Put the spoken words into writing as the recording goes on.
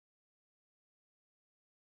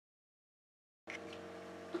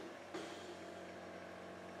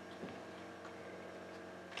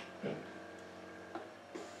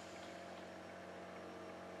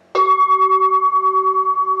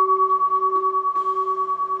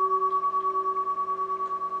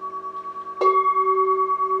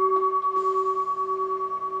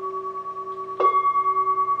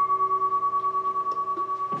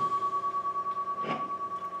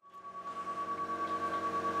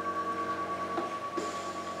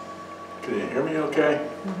Can you hear me okay?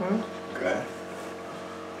 Mm-hmm. Okay.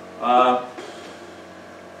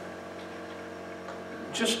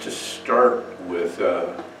 Just to start with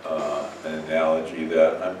an analogy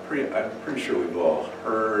that I'm pretty sure we've all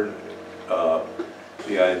heard,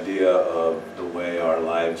 the idea of the way our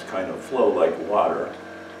lives kind of flow like water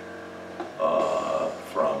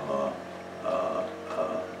from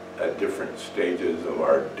at different stages of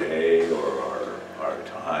our day or our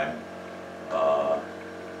time.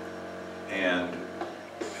 And,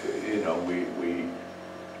 you know, we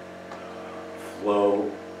flow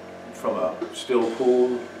from a still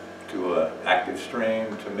pool to an active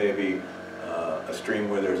stream to maybe a stream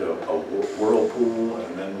where there's a whirlpool,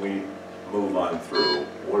 and then we move on through.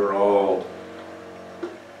 We're all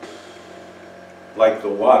like the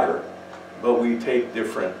water, but we take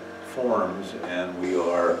different forms, and we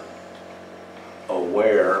are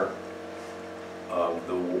aware of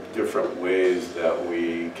the different ways that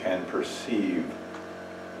we can perceive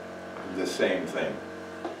the same thing.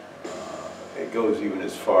 It goes even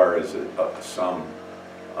as far as some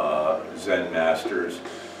Zen masters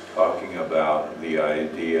talking about the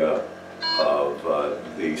idea of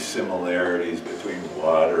the similarities between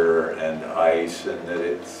water and ice, and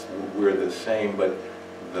that we're the same, but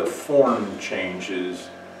the form changes,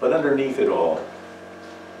 but underneath it all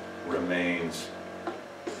remains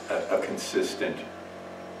a consistent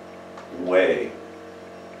way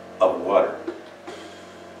of water.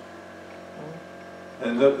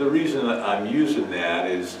 And the reason that I'm using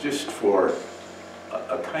that is just for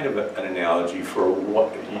a kind of an analogy for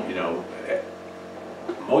what, you know,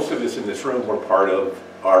 most of us in this room were part of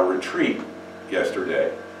our retreat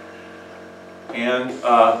yesterday. And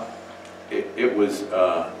it was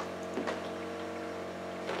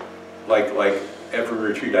like every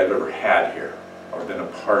retreat I've ever had here or been a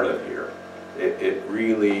part of here. It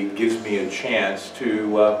really gives me a chance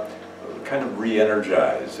to kind of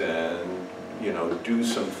re-energize and, you know, do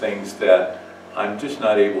some things that I'm just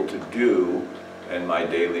not able to do in my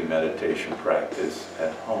daily meditation practice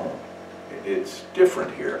at home. It's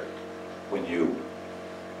different here when you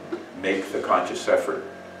make the conscious effort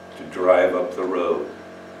to drive up the road,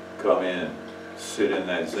 come in, sit in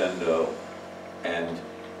that zendo, and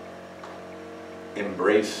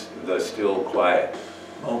embrace the still, quiet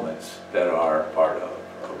moments that are part of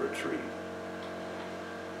a retreat.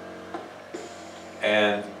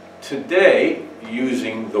 And today,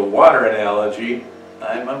 using the water analogy,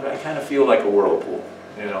 I kind of feel like a whirlpool.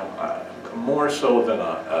 You know, more so than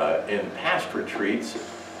in past retreats.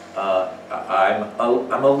 I'm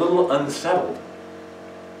a little unsettled,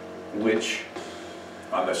 which,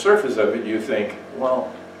 on the surface of it, you think,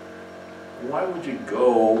 well, why would you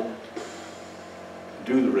go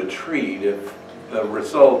do the retreat if the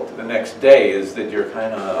result the next day is that you're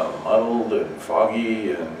kind of muddled and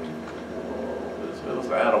foggy and what's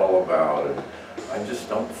that all about? And I just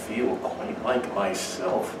don't feel quite like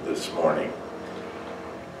myself this morning.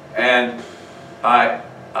 And I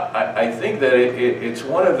think that it's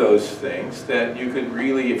one of those things that you could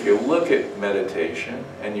really, if you look at meditation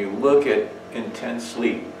and you look at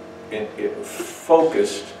intensely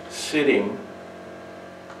focused sitting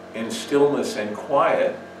in stillness and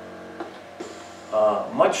quiet,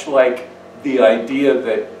 much like the idea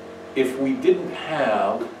that if we didn't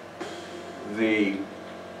have the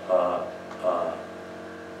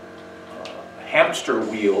hamster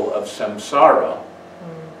wheel of samsara,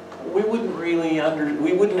 we wouldn't really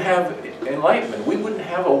we wouldn't have enlightenment, we wouldn't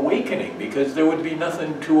have awakening, because there would be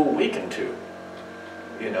nothing to awaken to.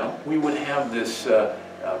 You know, we would have this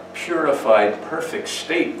purified, perfect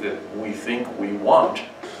state that we think we want,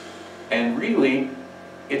 and really,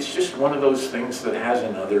 it's just one of those things that has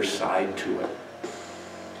another side to it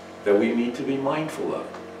that we need to be mindful of.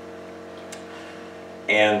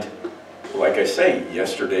 And like I say,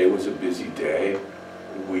 yesterday was a busy day.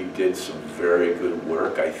 We did some very good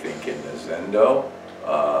work, I think, in the zendo.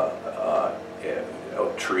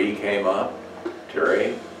 Tree came up,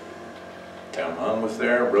 Terry, Tamhung was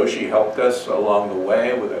there, Roshi helped us along the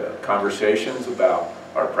way with conversations about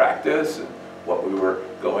our practice and what we were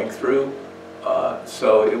going through.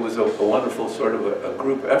 So it was a wonderful sort of a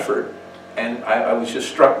group effort. And I was just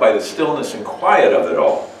struck by the stillness and quiet of it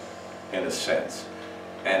all, in a sense.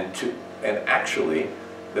 And actually,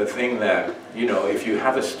 the thing that, you know, if you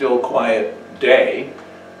have a still, quiet day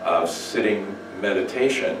of sitting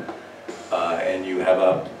meditation, and you have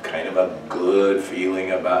a kind of a good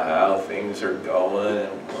feeling about how things are going,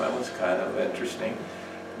 and that was kind of interesting.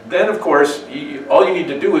 Then, of course, all you need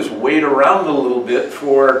to do is wait around a little bit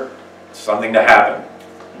for something to happen.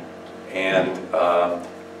 And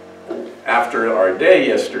after our day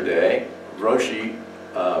yesterday, Roshi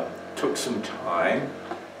took some time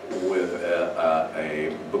with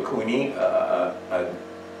a bhikkhuni,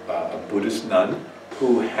 a Buddhist nun,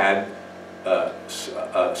 who had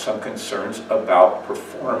some concerns about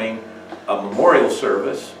performing a memorial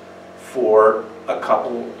service for a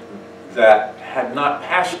couple that had not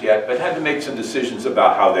passed yet, but had to make some decisions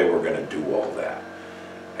about how they were going to do all that.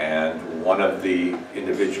 And one of the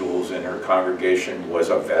individuals in her congregation was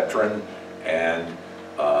a veteran, and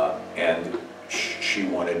she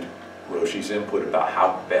wanted Roshi's input about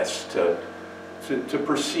how best to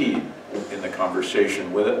proceed in the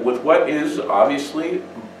conversation with it, with what is obviously,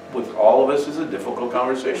 with all of us, is a difficult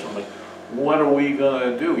conversation. Like, what are we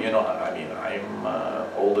going to do? You know, I mean, I'm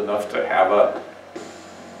old enough to have a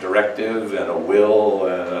directive and a will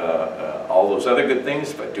and all those other good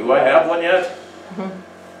things, but do I have one yet?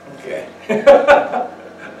 Okay.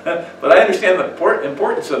 But I understand the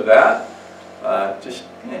importance of that. Just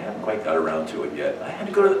I haven't quite got around to it yet. I have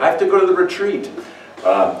to go to the retreat.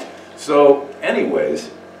 So,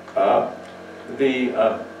 anyways,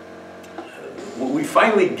 we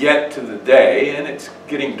finally get to the day, and it's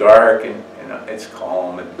getting dark, and it's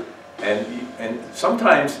calm, and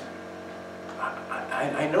sometimes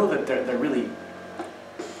I know that they're really.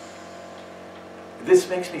 This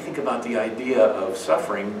makes me think about the idea of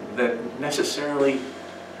suffering that necessarily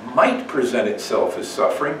might present itself as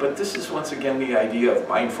suffering, but this is once again the idea of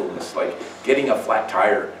mindfulness, like getting a flat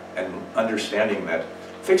tire and understanding that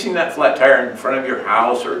fixing that flat tire in front of your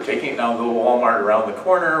house or taking it down to Walmart around the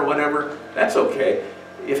corner or whatever, that's okay.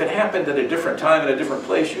 If it happened at a different time in a different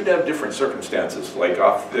place, you'd have different circumstances, like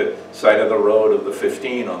off the side of the road of the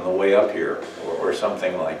 15 on the way up here, or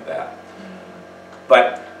something like that.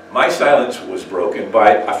 But my silence was broken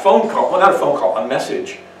by a phone call, well, not a phone call, a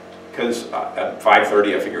message, because at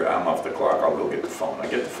 5:30 I figured I'm off the clock, I'll go get the phone. I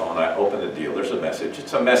get the phone, I open the deal, there's a message.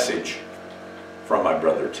 It's a message from my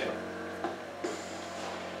brother Tim.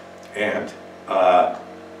 And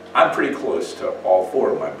I'm pretty close to all four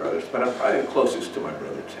of my brothers, but I'm probably the closest to my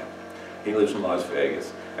brother Tim. He lives in Las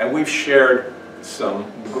Vegas. And we've shared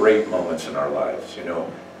some great moments in our lives, you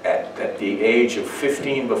know. At the age of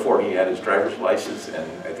 15, before he had his driver's license, and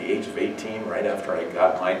at the age of 18, right after I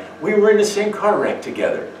got mine, we were in the same car wreck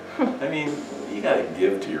together. I mean, you got to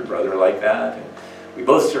give to your brother like that. And we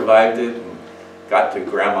both survived it and got to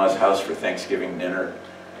Grandma's house for Thanksgiving dinner,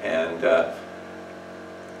 and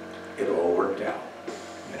it all worked out,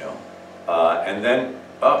 you know. And then,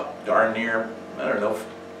 darn near, I don't know,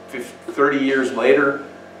 30 years later,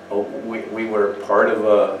 we were part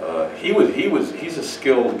of he's a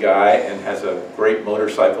skilled guy and has a great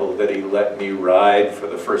motorcycle that he let me ride for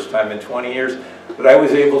the first time in 20 years, but I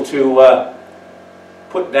was able to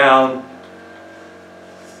put down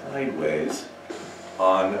sideways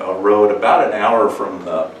on a road about an hour from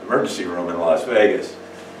the emergency room in Las Vegas.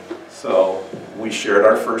 So we shared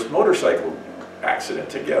our first motorcycle accident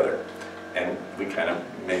together, and we kind of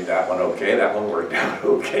made that one okay. That one worked out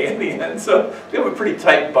okay in the end. So we have a pretty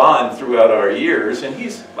tight bond throughout our years, and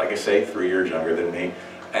he's, like I say, 3 years younger than me.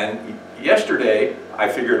 And yesterday, I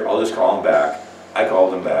figured I'll just call him back. I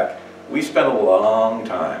called him back. We spent a long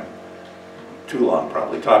time, too long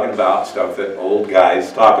probably, talking about stuff that old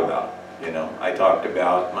guys talk about. You know, I talked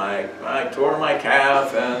about I tore my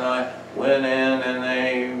calf, and I went in and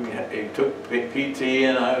they took PT,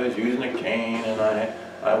 and I was using a cane, and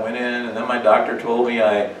I went in, and then my doctor told me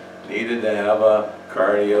I needed to have a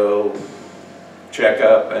cardio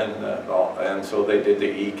checkup, and so they did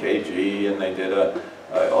the EKG, and they did a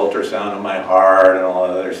ultrasound of my heart and all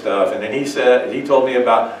that other stuff. And then he told me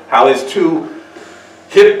about how his 2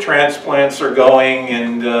 hip transplants are going,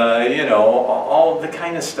 and you know, all the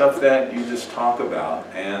kind of stuff that you just talk about.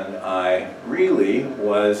 And I really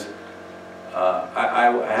was,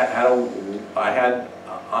 I had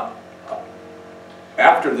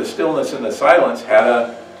after the stillness and the silence, had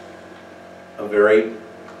a very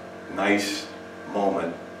nice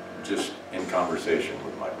moment just in conversation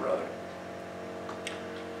with my brother.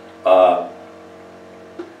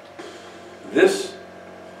 This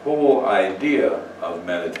whole idea of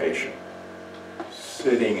meditation,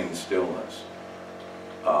 sitting in stillness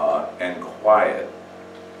and quiet,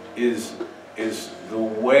 is the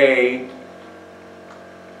way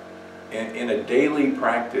in a daily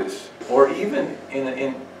practice, or even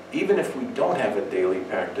even if we don't have a daily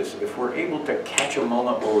practice, if we're able to catch a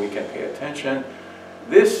moment where we can pay attention,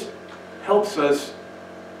 this helps us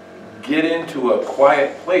get into a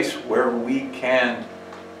quiet place where we can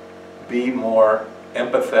be more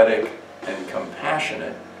empathetic and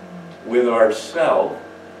compassionate with ourselves,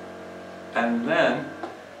 and then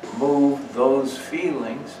move those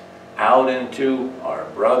feelings out into our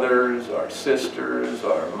brothers, our sisters,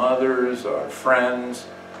 our mothers, our friends.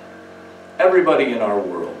 Everybody in our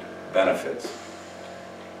world benefits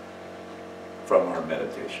from our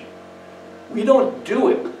meditation. We don't do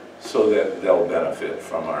it so that they'll benefit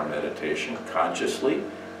from our meditation consciously.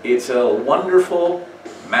 It's a wonderful,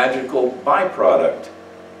 magical byproduct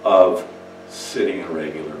of sitting in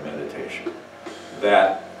regular meditation,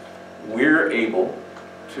 that we're able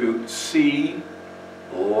to see,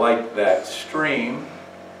 like that stream,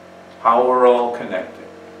 how we're all connected.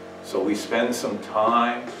 So we spend some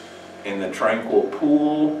time in the tranquil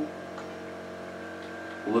pool,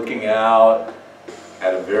 looking out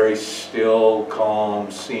at a very still,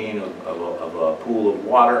 calm scene of a pool of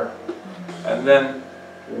water, and then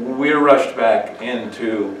we're rushed back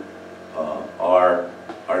into our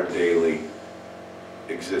daily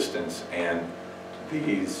existence and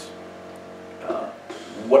these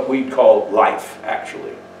what we'd call life,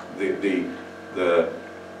 actually,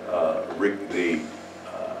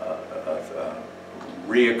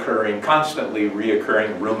 constantly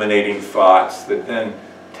reoccurring, ruminating thoughts that then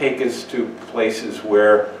take us to places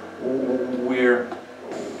where we're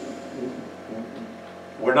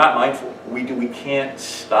not mindful. We can't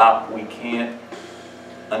stop. We can't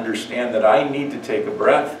understand that I need to take a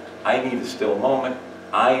breath. I need a still moment.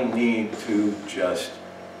 I need to just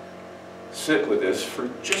sit with this for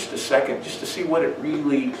just a second, just to see what it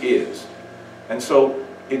really is. And so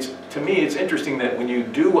to me, it's interesting that when you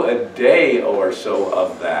do a day or so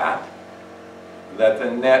of that, that the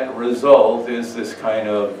net result is this kind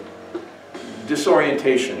of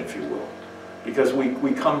disorientation, if you will, because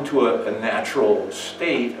we come to a natural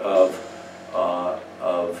state of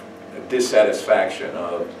dissatisfaction,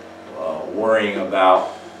 of worrying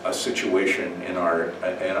about a situation at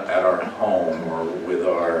our home or with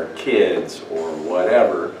our kids or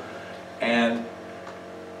whatever, and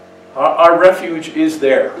our refuge is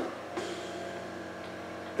there.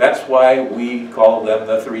 That's why we call them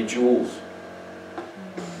the three jewels: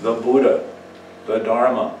 the Buddha, the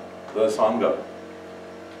Dharma, the Sangha.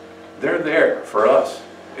 They're there for us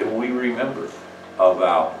if we remember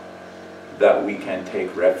about that we can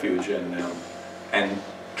take refuge in them and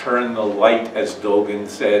turn the light, as Dogen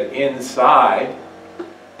said, inside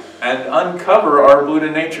and uncover our Buddha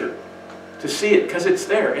nature. To see it, because it's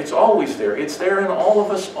there. It's always there. It's there in all of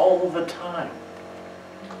us all the time.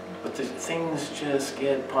 But the things just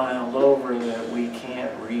get piled over that we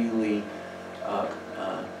can't really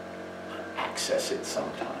access it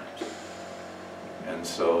sometimes. And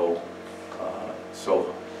so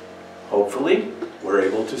hopefully we're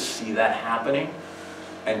able to see that happening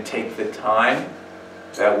and take the time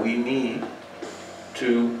that we need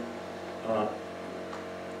to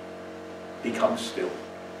become still,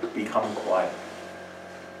 become quiet,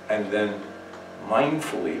 and then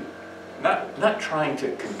mindfully, not trying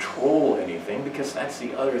to control anything, because that's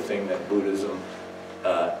the other thing that Buddhism,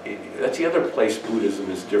 that's the other place Buddhism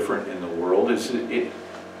is different in the world, is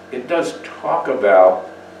it does talk about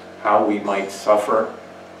how we might suffer,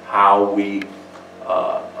 how we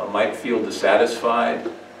might feel dissatisfied,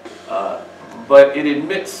 but it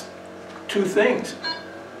admits two things: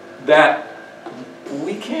 that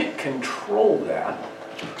we can't control that,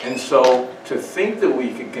 and so to think that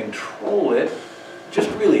we can control it just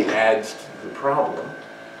really adds to the problem.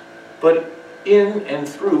 But in and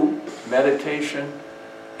through meditation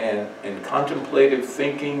and contemplative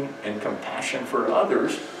thinking and compassion for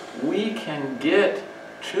others, we can get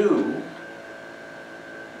to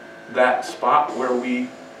that spot where we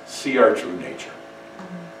see our true nature.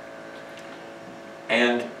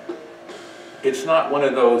 And it's not one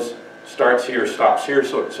of those starts here, stops here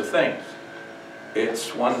sorts of things.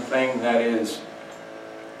 It's one thing that is,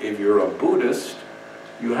 if you're a Buddhist,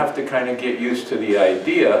 you have to kind of get used to the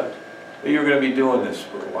idea that you're going to be doing this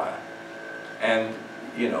for a while. And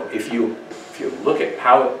you know, if you look at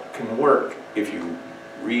how it can work, if you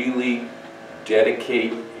really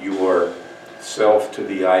dedicate yourself to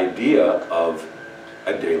the idea of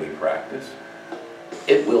a daily practice,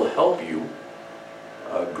 it will help you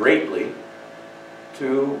greatly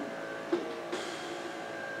to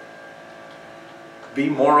be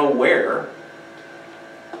more aware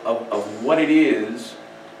of what it is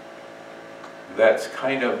that's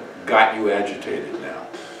kind of got you agitated now.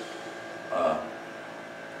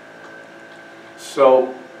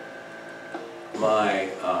 So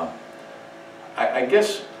I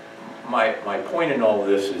guess my point in all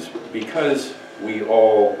this is, because we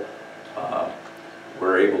all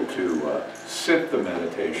were able to sit the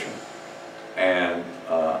meditation and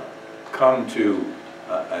come to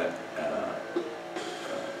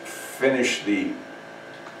finish the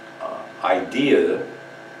idea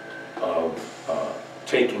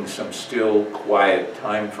taking some still, quiet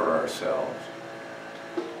time for ourselves,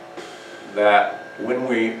 that when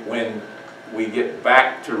we get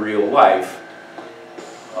back to real life,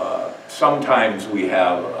 sometimes we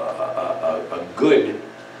have a good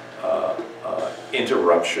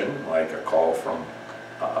interruption, like a call from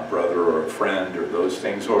a brother or a friend or those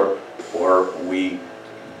things, or we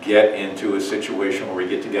get into a situation where we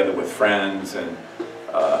get together with friends and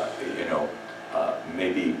you know,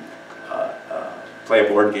 maybe play a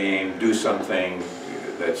board game, do something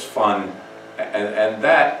that's fun, and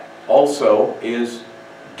that also is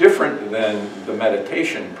different than the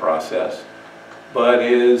meditation process, but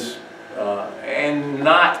is and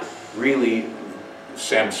not really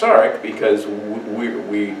samsaric, because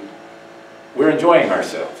we're enjoying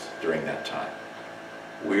ourselves during that time.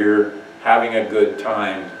 We're having a good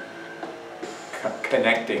time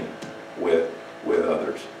connecting with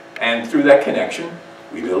others. And through that connection,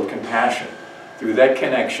 we build compassion. Through that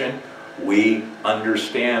connection, we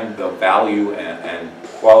understand the value and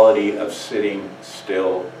quality of sitting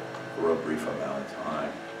still for a brief amount of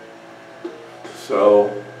time.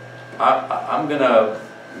 So I'm going to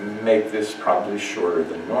make this probably shorter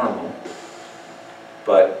than normal,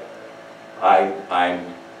 but my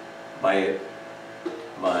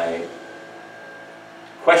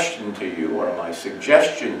question to you, or my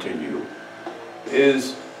suggestion to you,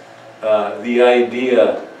 is the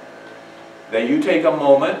idea that you take a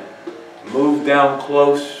moment, move down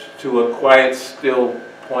close to a quiet, still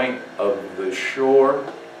point of the shore,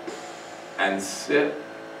 and sit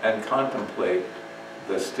and contemplate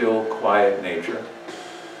the still, quiet nature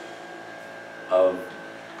of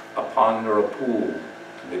a pond or a pool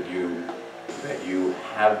that you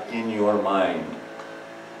have in your mind,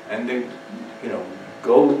 and to, you know,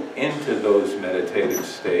 go into those meditative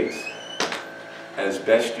states as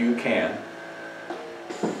best you can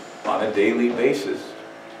on a daily basis,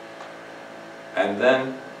 and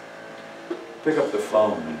then pick up the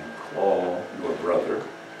phone and call your brother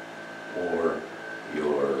or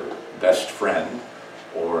your best friend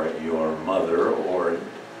or your mother or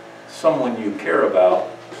someone you care about,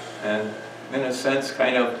 and in a sense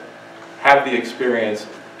kind of have the experience,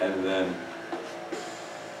 and then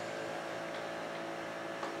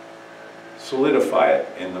solidify it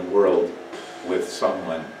in the world with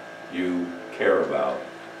someone you care about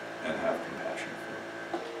and have compassion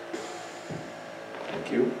for.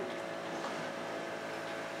 Thank you.